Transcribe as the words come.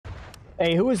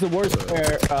Hey, who was the worst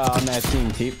player on that team,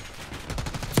 Teep?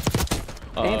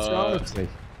 Answer honestly.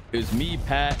 It was me,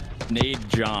 Pat, Nade,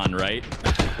 John, right?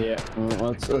 Yeah,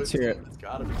 let's hear it. It's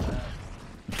gotta be that.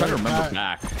 I'm trying to remember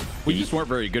back. We just weren't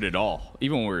very good at all,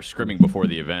 even when we were scrimming before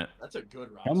the event. That's a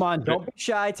good round. Come on, don't be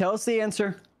shy. Tell us the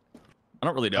answer. I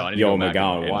don't really know. I need Yo, to go back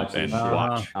McGowan, and watch and this shit.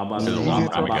 watch. I'm about This is a to long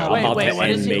time ago. I'm about Wait, to what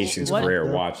is end he- Mason's what?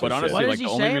 career. Watch But this honestly, shit. like he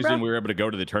the only saying, reason bro? we were able to go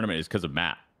to the tournament is because of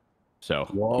Matt.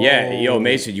 So Yeah, yo,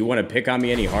 Mason, you want to pick on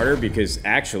me any harder? Because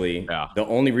actually, Yeah. the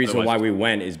only reason Otherwise- why we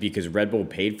went is because Red Bull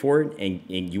paid for it. And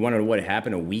you want to know what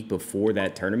happened a week before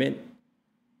that tournament?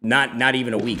 Not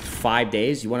even a week, 5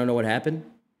 days. You want to know what happened?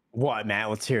 What,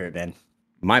 Matt? Let's hear it, man.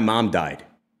 My mom died.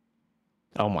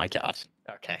 Oh my God.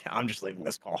 Okay, I'm just leaving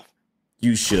this call.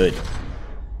 You should.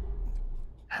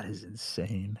 That is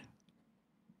insane.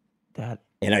 That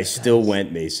And I still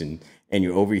went, Mason. And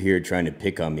you're over here trying to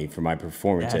pick on me for my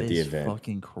performance at the is event.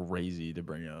 fucking crazy to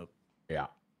bring up. yeah,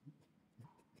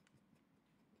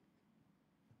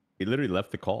 he literally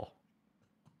left the call.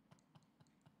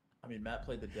 I mean, Matt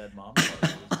played the dead mom part. He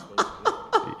wasn't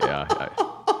supposed to. Yeah,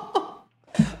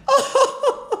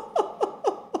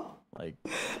 Like,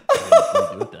 what do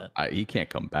you do with that? he can't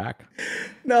come back.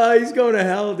 No, he's going to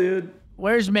hell, dude.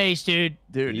 Where's Mace, dude?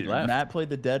 Dude, He left. Matt played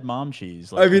the dead mom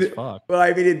cheese. Like, I mean, fuck. well,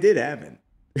 I mean, it did happen.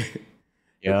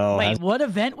 Yo, Wait, what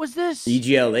event was this?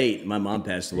 EGL 8, my mom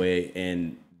passed away,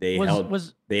 and they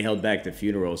Was- held back the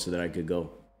funeral so that I could go.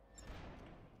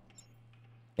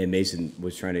 And Mason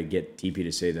was trying to get TP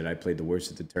to say that I played the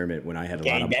worst at the tournament when I had a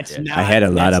lot of that's I not. had a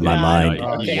lot on my not-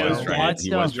 mind. He Okay, was trying to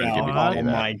get me oh to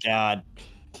my God.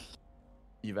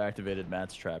 You've activated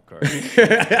Matt's trap card.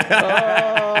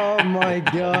 Oh my Man,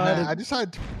 God. I just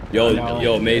had.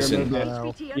 Yo, Mason,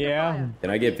 Yeah. can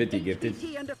I get 50 gifted?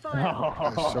 I'm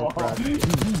so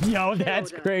proud. Yo,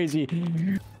 that's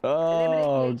crazy.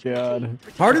 Oh God.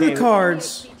 Heart of the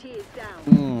cards.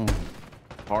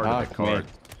 Hard Ah, of the card.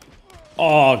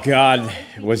 Oh God,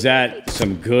 was that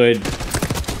some good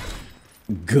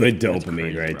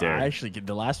dopamine right I there? actually get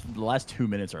the last 2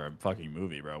 minutes are a fucking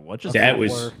movie, bro. What just That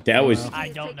was I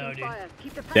don't know, dude.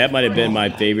 that might have been my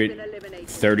favorite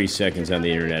 30 seconds on the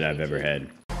internet I've ever had.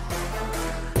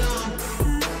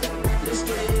 Let's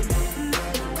get it